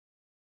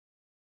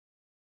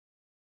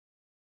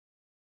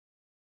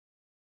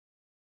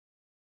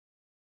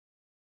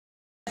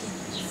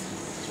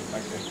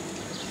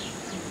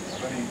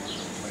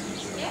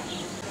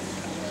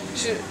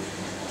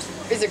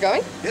Is it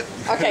going? Yep.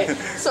 Okay,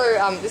 so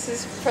this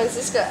is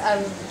Francisca.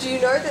 Do you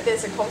know that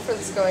there's a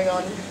conference going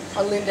on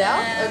Lindau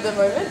at the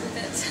moment?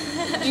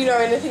 Do you know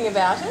anything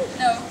about it?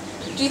 No.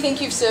 Do you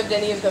think you've served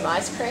any of them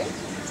ice cream?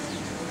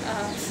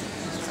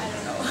 I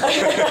don't know.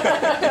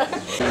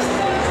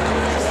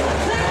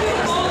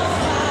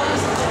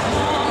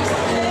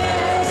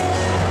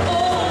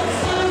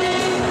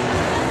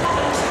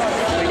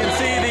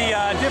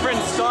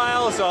 Different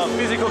styles of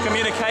physical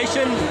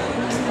communication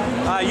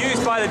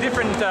used by the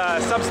different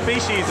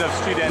subspecies of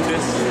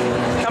studentes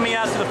coming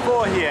out to the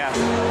fore here.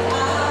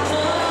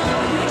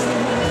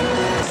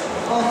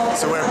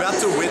 So we're about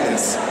to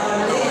witness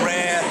the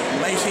rare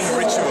mating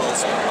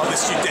rituals of the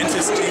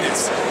Studentus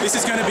genus. This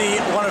is going to be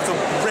one of the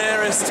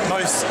rarest,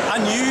 most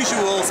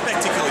unusual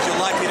spectacles you're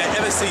likely to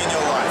ever see in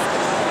your life.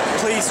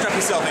 Please strap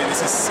yourself in,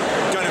 this is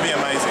going to be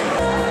amazing.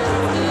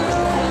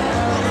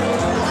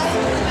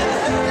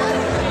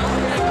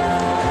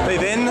 They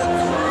then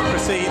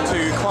proceed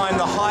to climb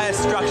the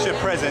highest structure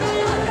present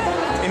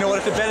in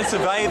order to better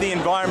survey the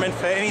environment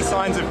for any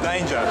signs of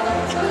danger.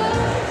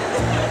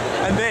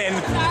 And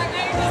then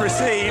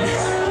proceed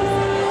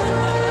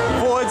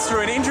forwards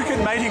through an intricate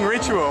mating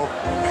ritual.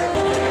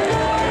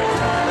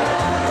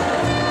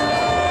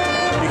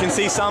 You can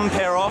see some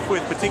pair off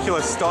with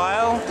particular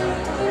style,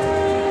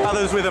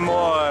 others with a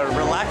more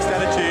relaxed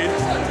attitude.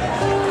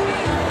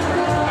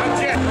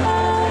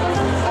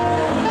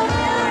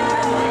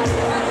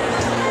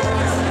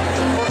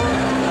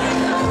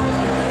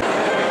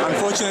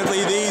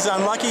 Unfortunately, these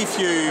unlucky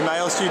few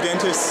male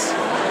Studentus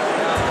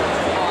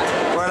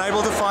were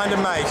unable to find a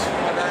mate.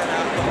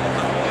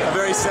 A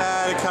very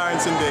sad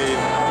occurrence indeed.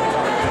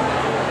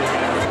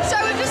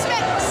 So we've just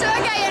met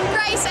Sergey and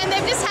Grace, and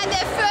they've just had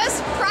their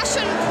first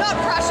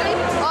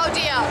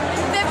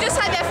they've just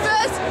had their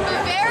first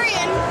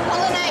Bavarian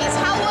Polonaise.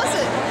 How was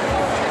it?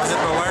 Was it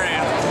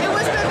Bavarian? It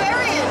was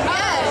Bavarian,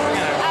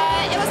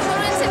 yeah. It was a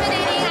little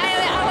intimidating.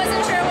 I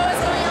wasn't sure what was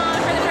going on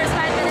for the first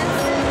 5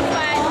 minutes,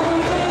 but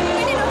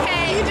we did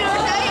okay. You did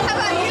okay? How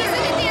about you? She's a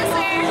good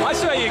dancer. I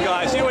saw you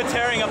guys, you were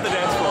tearing up the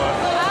dance floor.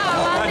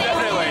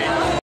 Definitely.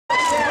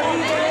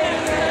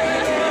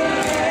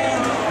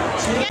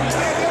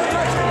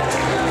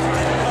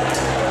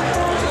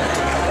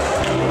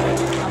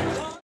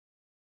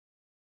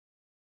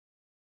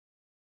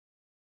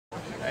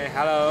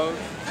 Hello.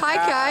 Hi,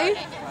 Kai.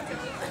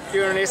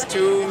 During these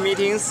two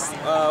meetings,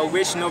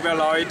 which Nobel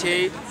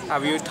Laureate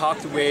have you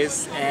talked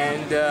with,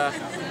 and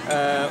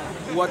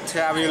what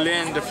have you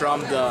learned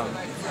from them?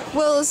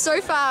 Well, so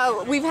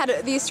far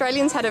the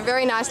Australians had a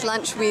very nice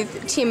lunch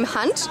with Tim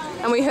Hunt,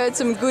 and we heard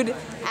some good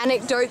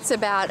anecdotes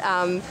about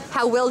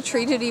how well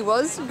treated he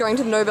was going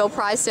to the Nobel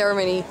Prize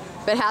ceremony,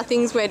 but how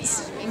things went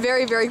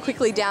very, very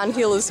quickly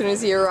downhill as soon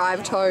as he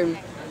arrived home.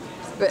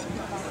 But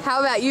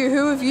how about you?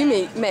 Who have you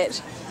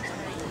met?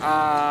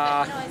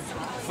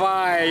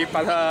 Fine,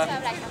 but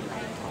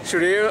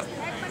should you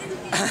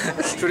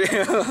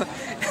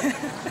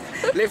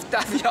lift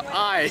up your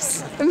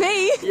eyes?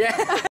 Me? Yeah.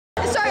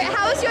 So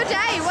how was your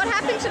day? What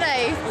happened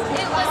today?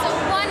 It was a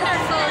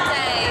wonderful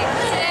day.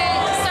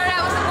 It started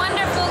out with a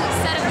wonderful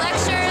set of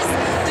lectures.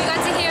 We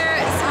got to hear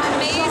some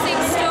amazing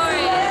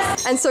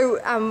stories. And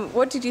so,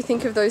 what did you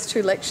think of those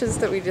two lectures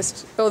that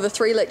or the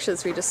three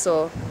lectures we just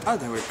saw? Oh,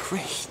 they were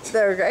great.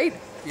 They were great.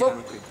 Yeah,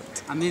 Well,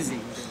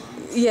 amazing.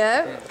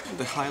 yeah?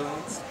 The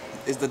highlights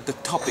is that the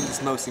topic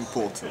is most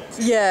important.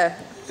 Yeah.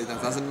 It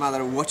doesn't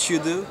matter what you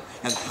do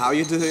and how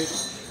you do it,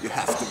 you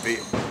have to be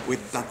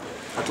with that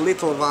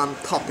little one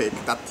topic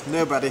that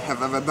nobody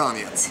have ever done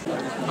yet.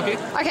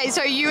 Okay,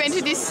 so you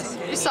entered this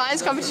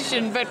science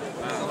competition, but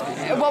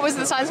what was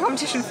the science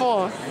competition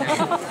for?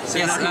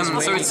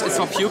 Yes, so it's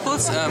for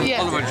pupils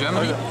all over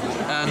Germany,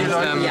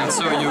 and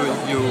so you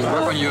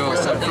work on your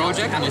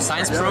project, on your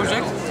science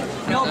project.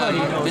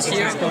 And, this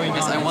year,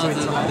 yes, I wanted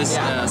this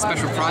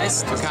special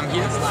prize to come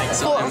here,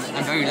 so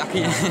I'm very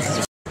lucky.